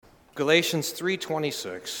Galatians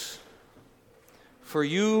 3:26. For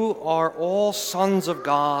you are all sons of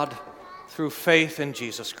God through faith in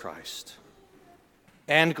Jesus Christ.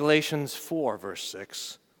 And Galatians 4, verse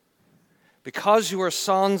 6. Because you are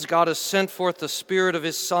sons, God has sent forth the Spirit of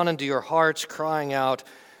His Son into your hearts, crying out,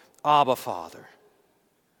 Abba, Father.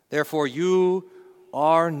 Therefore you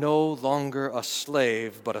are no longer a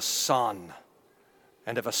slave, but a son.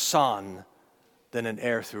 And if a son, then an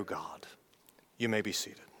heir through God. You may be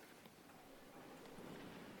seated.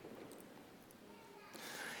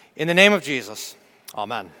 In the name of Jesus,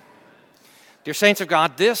 amen. Dear saints of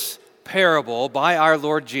God, this parable by our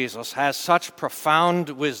Lord Jesus has such profound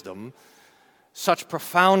wisdom, such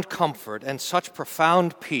profound comfort, and such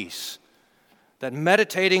profound peace that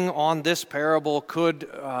meditating on this parable could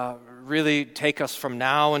really take us from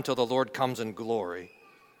now until the Lord comes in glory.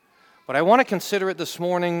 But I want to consider it this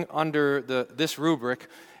morning under this rubric,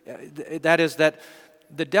 that is that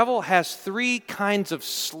the devil has three kinds of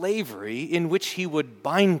slavery in which he would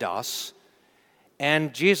bind us,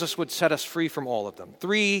 and Jesus would set us free from all of them.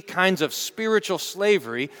 Three kinds of spiritual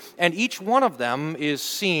slavery, and each one of them is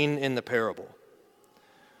seen in the parable.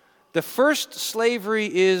 The first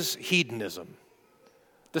slavery is hedonism,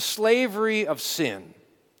 the slavery of sin,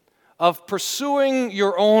 of pursuing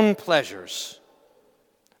your own pleasures,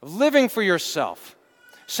 of living for yourself.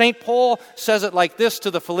 St. Paul says it like this to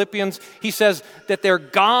the Philippians. He says that their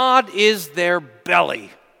God is their belly,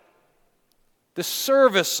 the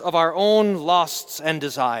service of our own lusts and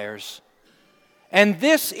desires. And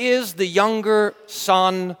this is the younger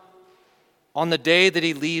son on the day that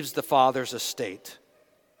he leaves the father's estate.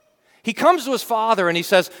 He comes to his father and he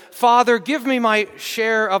says, Father, give me my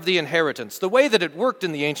share of the inheritance. The way that it worked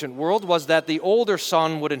in the ancient world was that the older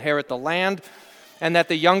son would inherit the land, and that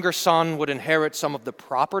the younger son would inherit some of the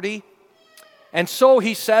property. And so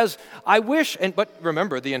he says, I wish, but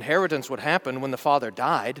remember, the inheritance would happen when the father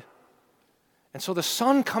died. And so the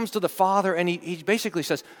son comes to the father and he basically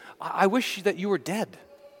says, I wish that you were dead.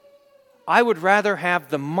 I would rather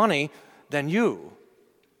have the money than you.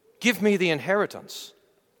 Give me the inheritance.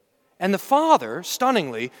 And the father,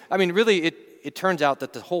 stunningly, really it turns out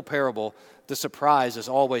that the whole parable, the surprise is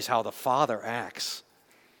always how the father acts.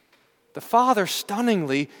 The father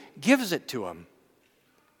stunningly gives it to him.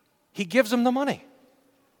 He gives him the money.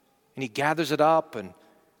 And he gathers it up and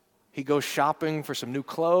he goes shopping for some new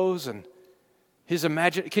clothes. And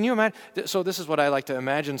can you imagine? So this is what I like to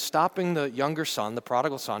imagine, stopping the younger son, the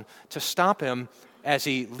prodigal son, to stop him as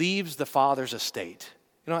he leaves the father's estate.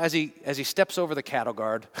 You know, as he steps over the cattle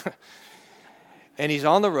guard and he's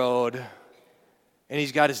on the road and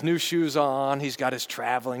he's got his new shoes on, he's got his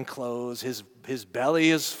traveling clothes, his belly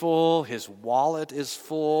is full, his wallet is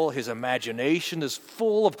full, his imagination is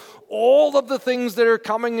full of all of the things that are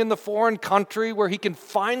coming in the foreign country where he can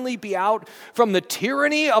finally be out from the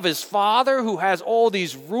tyranny of his father who has all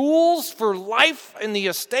these rules for life in the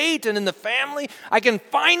estate and in the family. I can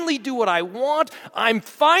finally do what I want.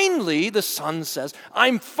 The son says,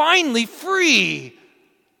 I'm finally free.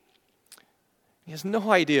 He has no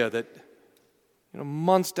idea that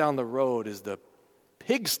months down the road is the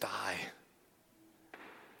pigsty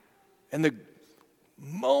and the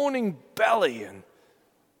moaning belly and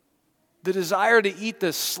the desire to eat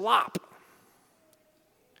the slop.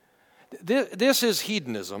 This is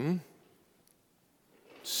hedonism,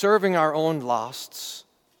 serving our own lusts.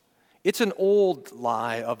 It's an old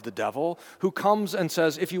lie of the devil who comes and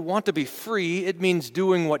says, if you want to be free, it means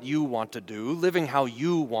doing what you want to do, living how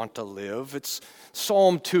you want to live. It's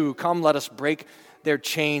Psalm 2, come let us break their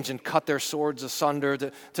chains and cut their swords asunder,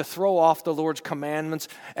 to throw off the Lord's commandments,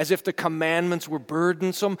 as if the commandments were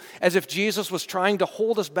burdensome, as if Jesus was trying to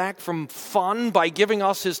hold us back from fun by giving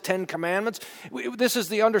us His 10 commandments. This is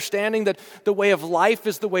the understanding that the way of life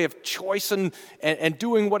is the way of choice and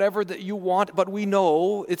doing whatever that you want, but we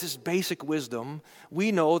know, it is basic wisdom,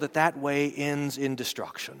 we know that way ends in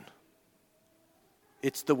destruction.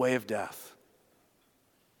 It's the way of death.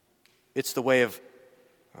 It's the way of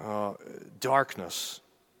darkness.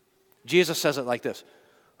 Jesus says it like this: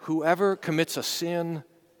 whoever commits a sin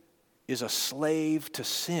is a slave to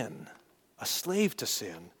sin. A slave to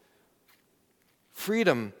sin.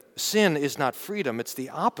 Sin is not freedom, it's the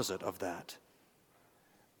opposite of that.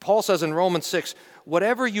 Paul says in Romans 6,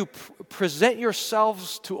 whatever you present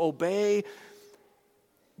yourselves to obey,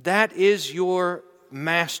 that is your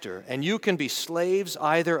master. And you can be slaves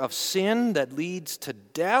either of sin that leads to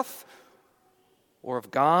death, or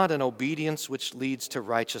of God and obedience which leads to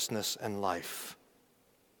righteousness and life.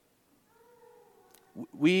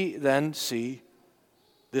 We then see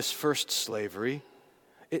this first slavery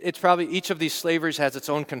It's probably each of these slaveries has its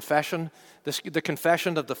own confession. The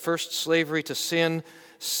confession of the first slavery to sin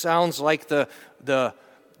sounds like the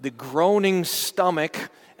groaning stomach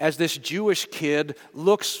as this Jewish kid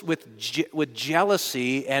looks with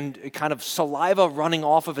jealousy and kind of saliva running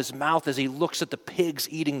off of his mouth as he looks at the pigs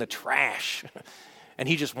eating the trash. And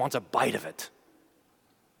he just wants a bite of it.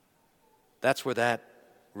 That's where that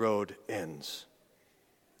road ends.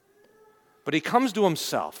 But he comes to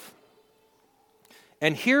himself.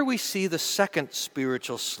 And here we see the second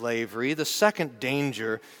spiritual slavery, the second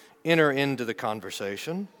danger enter into the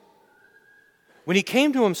conversation. When he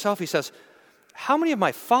came to himself, he says, "How many of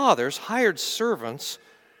my father's hired servants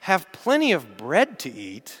have plenty of bread to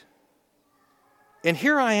eat, and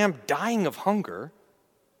here I am dying of hunger?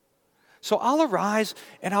 So I'll arise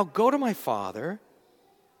and I'll go to my father,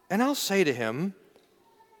 and I'll say to him,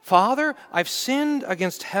 'Father, I've sinned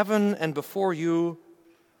against heaven and before you.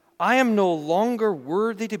 I am no longer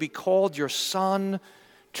worthy to be called your son.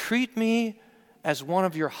 Treat me as one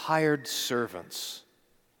of your hired servants.'"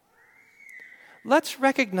 Let's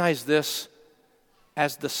recognize this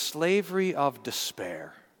as the slavery of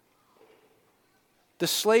despair, the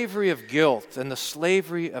slavery of guilt, and the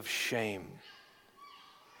slavery of shame.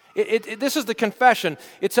 This is the confession.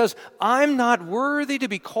 It says, "I'm not worthy to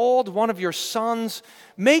be called one of your sons.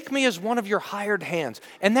 Make me as one of your hired hands."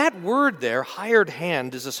 And that word there, hired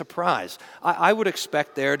hand, is a surprise. I would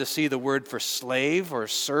expect there to see the word for slave or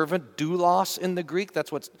servant, doulos in the Greek.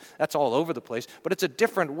 That's all over the place. But it's a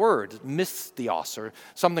different word, misthios, or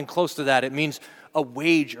something close to that. It means a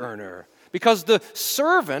wage earner. Because the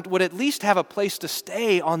servant would at least have a place to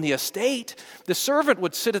stay on the estate. The servant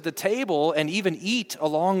would sit at the table and even eat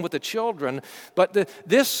along with the children. But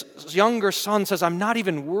this younger son says, "I'm not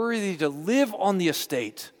even worthy to live on the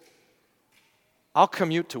estate. I'll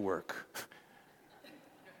commute to work.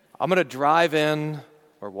 I'm going to drive in,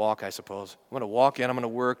 or walk, I suppose. I'm going to walk in, I'm going to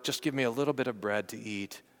work. Just give me a little bit of bread to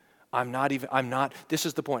eat. This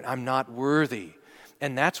is the point, I'm not worthy."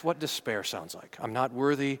 And that's what despair sounds like. I'm not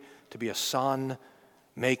worthy to be a son.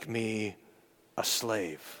 Make me a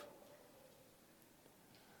slave.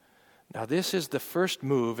 Now, this is the first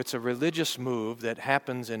move. It's a religious move that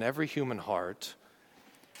happens in every human heart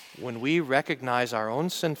when we recognize our own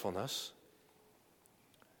sinfulness,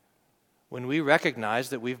 when we recognize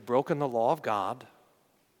that we've broken the law of God,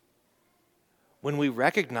 when we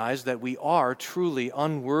recognize that we are truly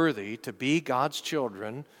unworthy to be God's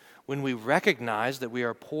children, when we recognize that we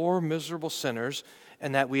are poor, miserable sinners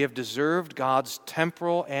and that we have deserved God's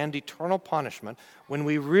temporal and eternal punishment, when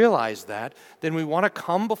we realize that, then we want to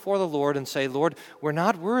come before the Lord and say, "Lord, we're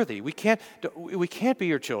not worthy. We can't be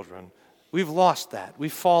your children. We've lost that.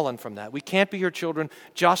 We've fallen from that. We can't be your children.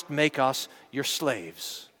 Just make us your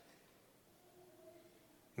slaves.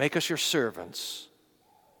 Make us your servants.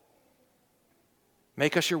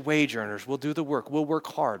 Make us your wage earners. We'll do the work. We'll work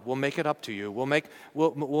hard. We'll make it up to you. We'll make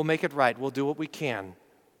it right. We'll do what we can."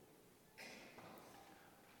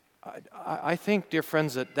 I think, dear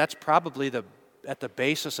friends, that's probably at the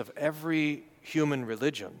basis of every human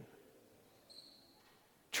religion.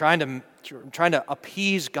 Trying to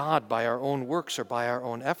appease God by our own works or by our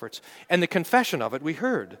own efforts. And the confession of it we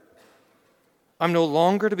heard. "I'm no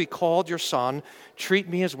longer to be called your son. Treat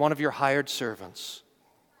me as one of your hired servants."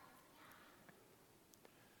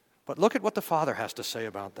 But look at what the father has to say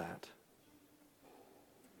about that.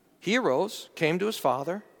 He arose, came to his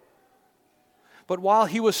father, but while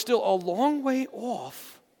he was still a long way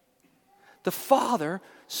off, the father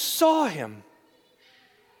saw him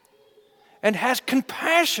and has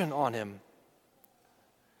compassion on him.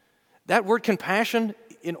 That word compassion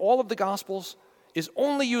in all of the Gospels is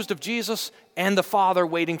only used of Jesus and the father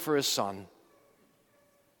waiting for his son.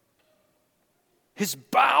 His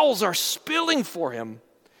bowels are spilling for him.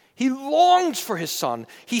 He longs for his son.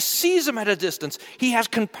 He sees him at a distance. He has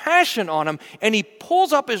compassion on him, and he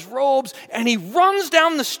pulls up his robes and he runs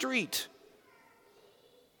down the street.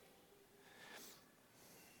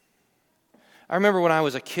 I remember when I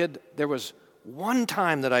was a kid, there was one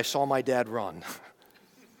time that I saw my dad run.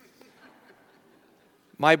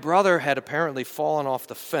 My brother had apparently fallen off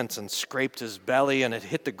the fence and scraped his belly and had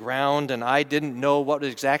hit the ground, and I didn't know what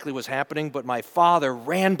exactly was happening, but my father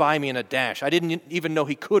ran by me in a dash. I didn't even know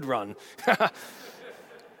he could run.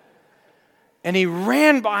 And he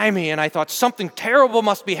ran by me, and I thought something terrible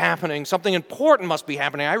must be happening, something important must be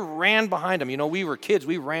happening. I ran behind him. You know, we were kids,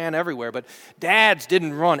 we ran everywhere, but dads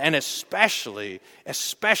didn't run, and especially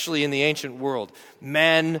in the ancient world,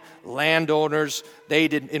 men, landowners,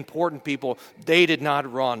 important people, they did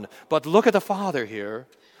not run. But look at the father here,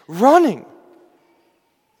 running,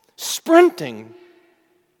 sprinting,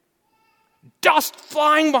 dust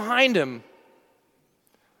flying behind him.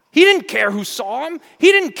 He didn't care who saw him.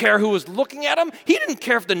 He didn't care who was looking at him. He didn't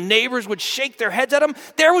care if the neighbors would shake their heads at him.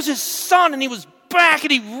 There was his son, and he was back,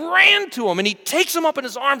 and he ran to him, and he takes him up in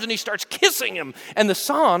his arms, and he starts kissing him. And the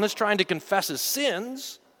son is trying to confess his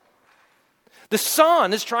sins. The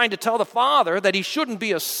son is trying to tell the father that he shouldn't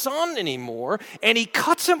be a son anymore, and he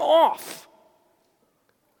cuts him off.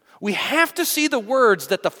 We have to see the words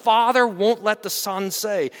that the father won't let the son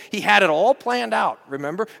say. He had it all planned out,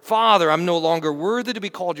 remember? Father, I'm no longer worthy to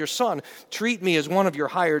be called your son. Treat me as one of your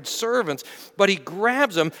hired servants. But he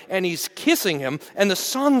grabs him and he's kissing him. And the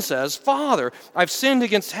son says, Father, I've sinned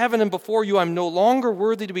against heaven and before you. I'm no longer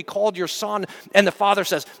worthy to be called your son. And the father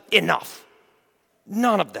says, enough.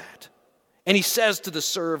 None of that. And he says to the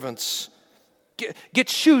servants, get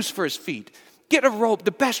shoes for his feet. Get a robe,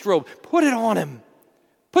 the best robe. Put it on him.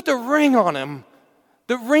 Put the ring on him,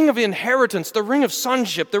 the ring of inheritance, the ring of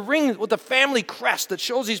sonship, the ring with the family crest that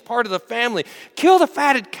shows he's part of the family. Kill the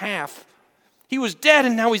fatted calf. He was dead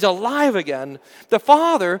and now he's alive again. The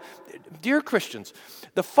father, dear Christians,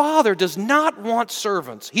 the father does not want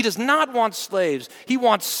servants. He does not want slaves. He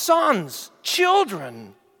wants sons,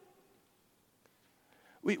 children.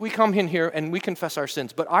 We come in here and we confess our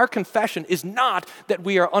sins, but our confession is not that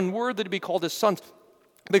we are unworthy to be called his sons,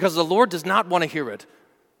 because the Lord does not want to hear it.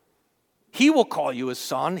 He will call you his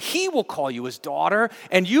son. He will call you his daughter,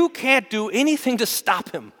 and you can't do anything to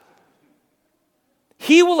stop him.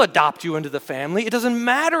 He will adopt you into the family. It doesn't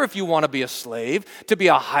matter if you want to be a slave, to be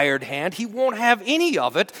a hired hand. He won't have any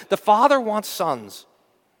of it. The father wants sons.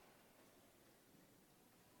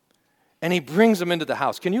 And he brings them into the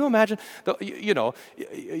house. Can you imagine?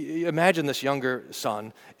 Imagine this younger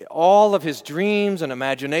son. All of his dreams and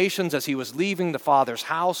imaginations as he was leaving the father's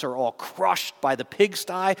house are all crushed by the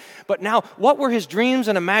pigsty. But now, what were his dreams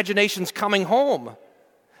and imaginations coming home?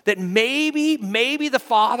 That maybe the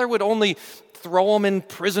father would only throw him in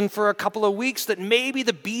prison for a couple of weeks, that maybe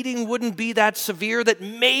the beating wouldn't be that severe, that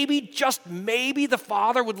maybe, just maybe, the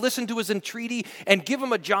father would listen to his entreaty and give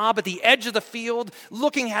him a job at the edge of the field,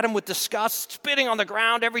 looking at him with disgust, spitting on the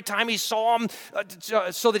ground every time he saw him,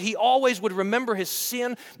 so that he always would remember his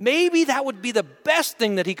sin. Maybe that would be the best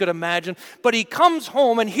thing that he could imagine, but he comes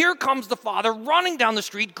home, and here comes the father running down the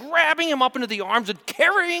street, grabbing him up into the arms and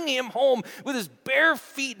carrying him home with his bare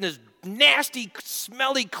feet and his nasty,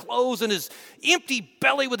 smelly clothes and his empty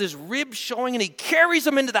belly with his ribs showing, and he carries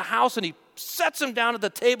him into the house and he sets him down at the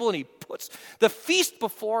table and he puts the feast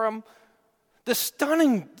before him. The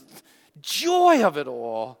stunning joy of it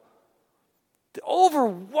all, the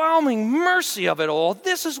overwhelming mercy of it all.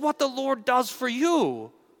 This is what the Lord does for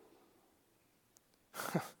you.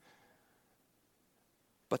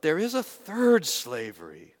 But there is a third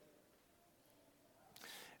slavery,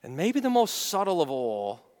 and maybe the most subtle of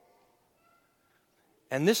all.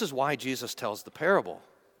 And this is why Jesus tells the parable.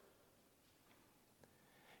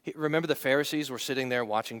 Remember, the Pharisees were sitting there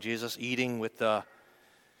watching Jesus eating with the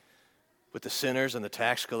sinners and the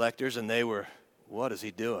tax collectors, and they were, what is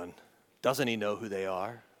he doing? Doesn't he know who they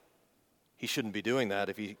are? He shouldn't be doing that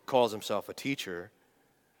if he calls himself a teacher.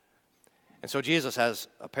 And so Jesus has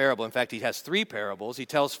a parable. In fact, he has three parables. He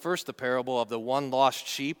tells first the parable of the one lost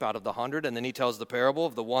sheep out of the 100, and then he tells the parable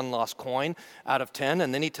of the one lost coin out of 10,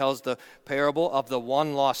 and then he tells the parable of the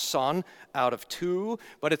one lost son out of 2.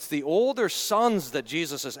 But it's the older sons that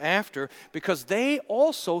Jesus is after, because they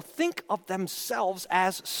also think of themselves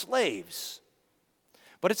as slaves.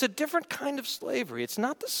 But it's a different kind of slavery. It's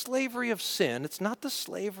not the slavery of sin. It's not the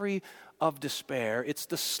slavery of despair. It's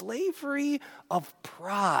the slavery of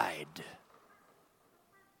pride.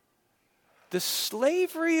 The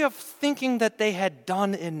slavery of thinking that they had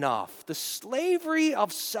done enough. The slavery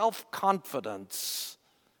of self-confidence.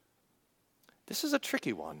 This is a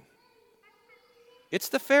tricky one. It's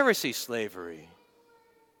the Pharisee slavery.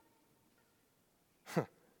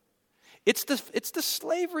 It's the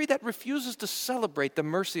slavery that refuses to celebrate the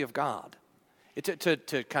mercy of God.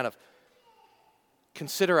 To kind of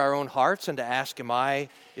consider our own hearts and to ask,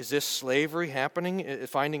 is this slavery happening,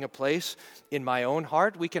 finding a place in my own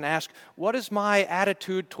heart? We can ask, what is my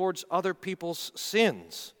attitude towards other people's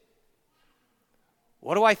sins?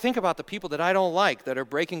 What do I think about the people that I don't like, that are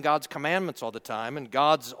breaking God's commandments all the time and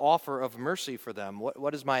God's offer of mercy for them?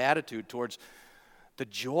 What is my attitude towards the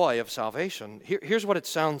joy of salvation? Here's what it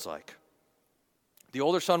sounds like. The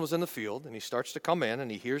older son was in the field, and he starts to come in, and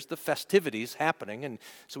he hears the festivities happening, and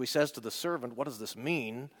so he says to the servant, what does this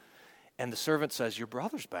mean? And the servant says, your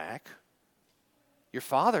brother's back. Your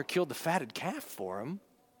father killed the fatted calf for him.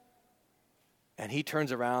 And he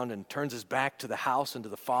turns around and turns his back to the house and to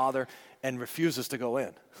the father and refuses to go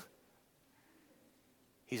in.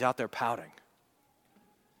 He's out there pouting.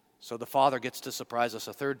 So the Father gets to surprise us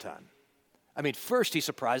a third time. I mean, first he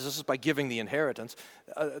surprises us by giving the inheritance.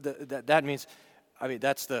 That means,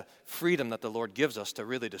 that's the freedom that the Lord gives us to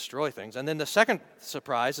really destroy things. And then the second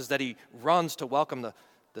surprise is that he runs to welcome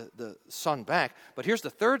the son back. But here's the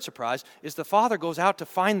third surprise, is the father goes out to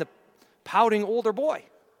find the pouting older boy.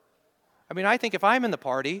 I think if I'm in the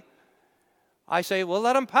party, I say, well,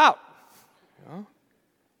 let him pout.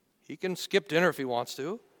 He can skip dinner if he wants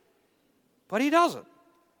to. But he doesn't.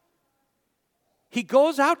 He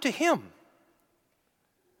goes out to him.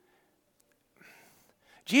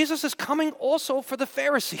 Jesus is coming also for the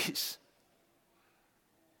Pharisees.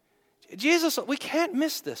 We can't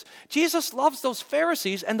miss this. Jesus loves those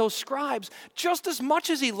Pharisees and those scribes just as much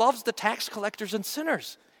as he loves the tax collectors and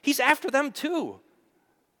sinners. He's after them too.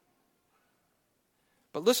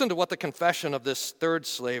 But listen to what the confession of this third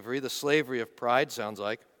slavery, the slavery of pride, sounds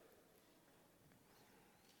like.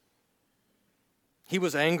 He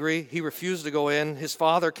was angry. He refused to go in. His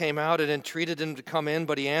father came out and entreated him to come in,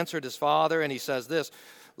 but he answered his father and he says this,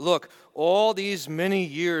 "Look, all these many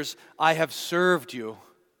years I have served you.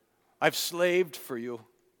 I've slaved for you.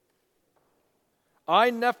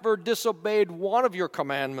 I never disobeyed one of your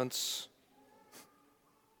commandments.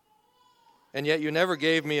 And yet you never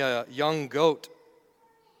gave me a young goat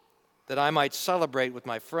that I might celebrate with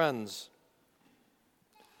my friends.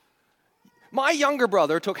 My younger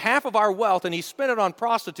brother took half of our wealth and he spent it on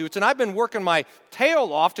prostitutes, and I've been working my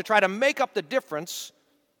tail off to try to make up the difference,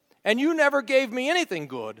 and you never gave me anything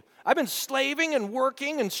good. I've been slaving and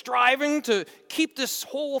working and striving to keep this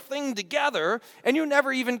whole thing together, and you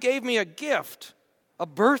never even gave me a gift, a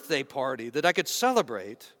birthday party that I could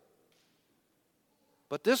celebrate.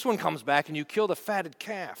 But this one comes back and you killed a fatted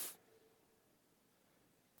calf.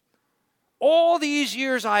 All these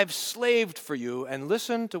years I've slaved for you," and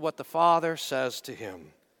listen to what the father says to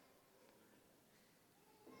him.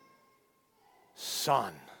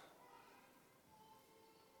 "Son,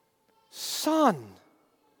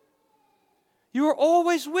 you are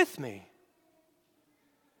always with me.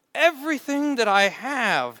 Everything that I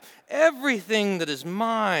have, everything that is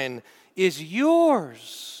mine is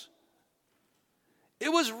yours. It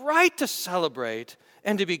was right to celebrate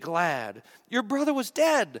and to be glad. Your brother was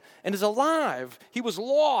dead and is alive. He was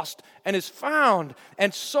lost and is found.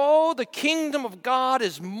 And so the kingdom of God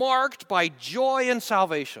is marked by joy and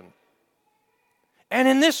salvation. And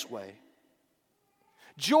in this way,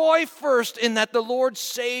 joy first in that the Lord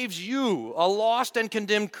saves you, a lost and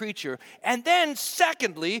condemned creature. And then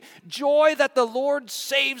secondly, joy that the Lord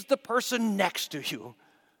saves the person next to you,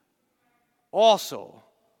 also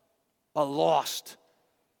a lost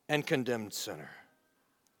and condemned sinner."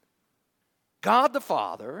 God the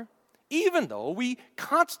Father, even though we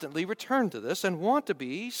constantly return to this and want to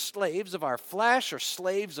be slaves of our flesh or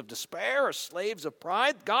slaves of despair or slaves of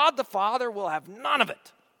pride, God the Father will have none of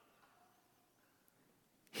it.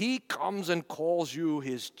 He comes and calls you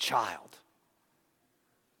his child,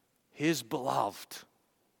 his beloved,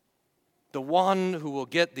 the one who will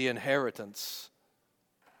get the inheritance,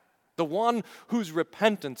 the one whose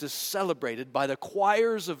repentance is celebrated by the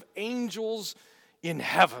choirs of angels in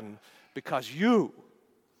heaven, because you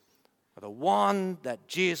are the one that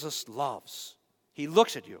Jesus loves. He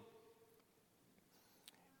looks at you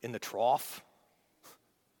in the trough,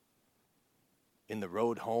 in the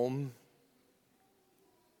road home,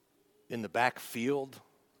 in the back field.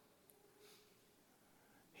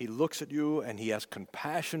 He looks at you and he has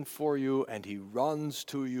compassion for you, and he runs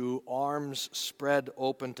to you, arms spread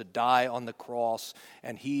open to die on the cross,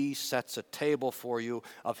 and he sets a table for you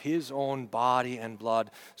of his own body and blood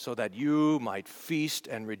so that you might feast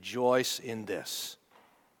and rejoice in this,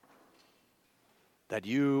 that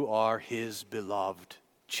you are his beloved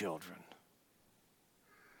children.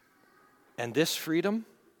 And this freedom,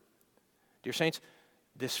 dear saints,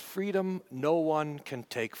 this freedom no one can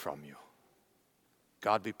take from you.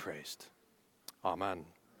 God be praised. Amen.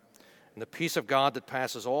 And the peace of God that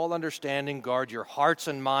passes all understanding guard your hearts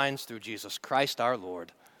and minds through Jesus Christ our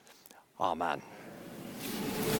Lord. Amen.